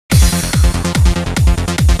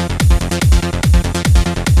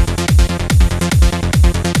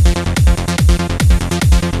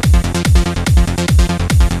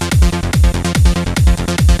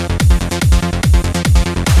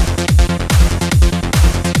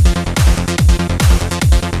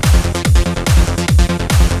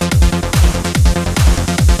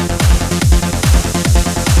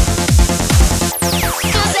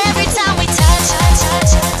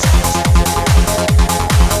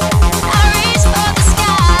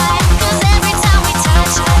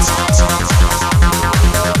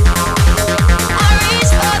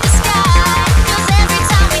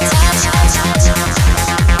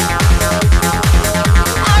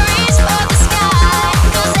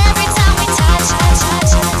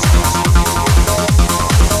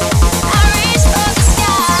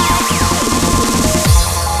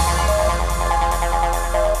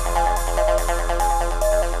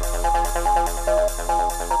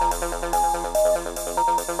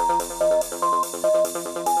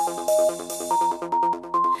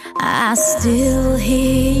I still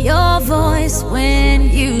hear your voice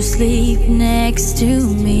when you sleep next to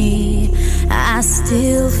me. I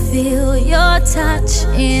still feel your touch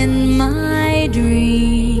in my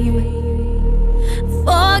dream.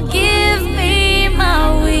 Forgive me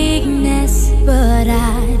my weakness, but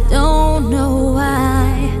I don't know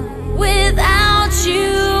why. Without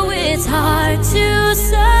you, it's hard to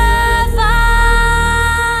survive.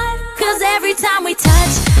 'Cause every time we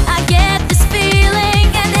touch, I get this feeling,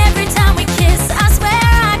 and every time we kiss, I swear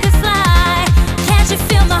I could fly. Can't you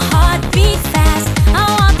feel my heart beat fast? I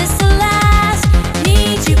want this to last.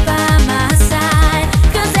 Need you by my side.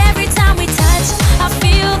 'Cause every time we touch, I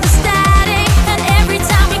feel the static, and every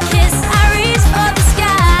time we kiss, I reach for the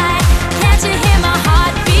sky. Can't you hear my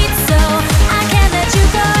heart beat? So I can't let you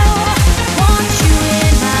go. Want you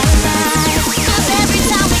in my life. 'Cause every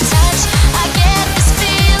time we touch, I get this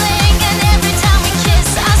feeling, and every time we kiss,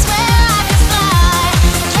 I swear I could fly.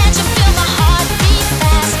 Can't you feel my heart beat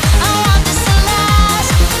fast? I want this to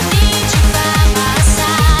last. Need you by my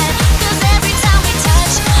side. 'Cause every time we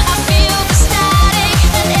touch, I feel the static,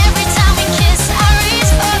 and every time we kiss, I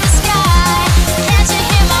reach for the sky. Can't you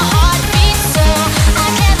hear my heart beat? So I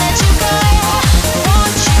can't let you go.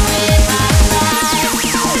 Want you in my life.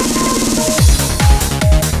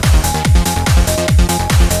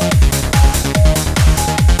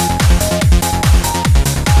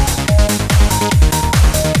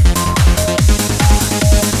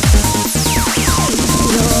 Your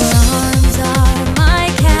arms are my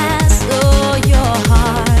castle, your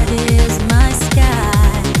heart is my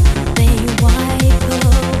sky. They wipe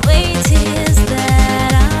away tears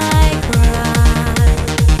that I cry.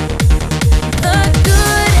 The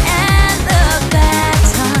good and the bad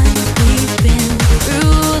times, we've been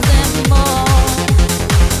through them all.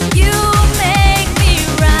 You make me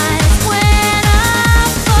rise when I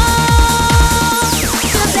fall.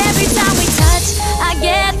 'Cause every time we touch, I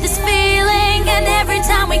get this feeling, and every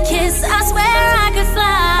time we kiss, I swear I could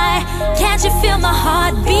fly. Can't you feel my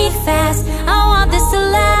heart beat fast? I want this to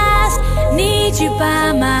last. Need you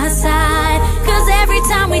by my side. 'Cause every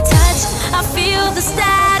time we touch, I feel the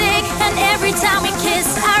static, and every time we kiss,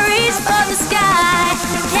 I reach for the sky.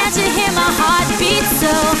 Can't you hear my heart beat?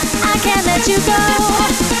 So I can't let you go.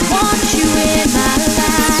 Want you in my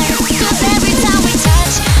life. 'Cause every time we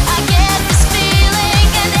touch, I get this feeling,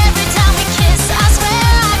 and every time we kiss, I swear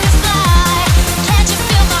I could fly. Can't you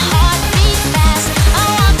feel my heart beat fast? I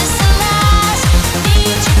want this to last.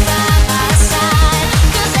 Need you by my side.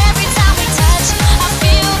 'Cause every time we touch, I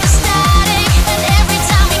feel the static, and every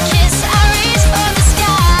time we kiss, I reach for the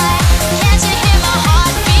sky. Can't you hear my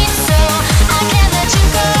heart beat? So I can't let you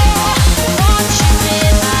go. Want you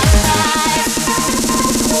in my life.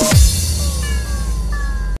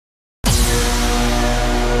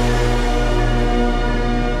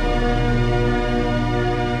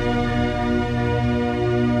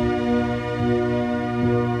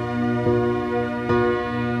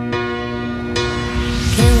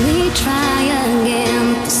 Can we try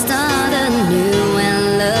again to start a new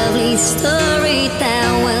and lovely story that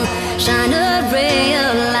will shine a ray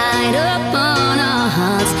of light upon our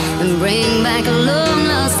hearts and bring back a long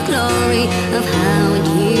lost glory of how it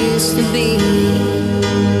used to be?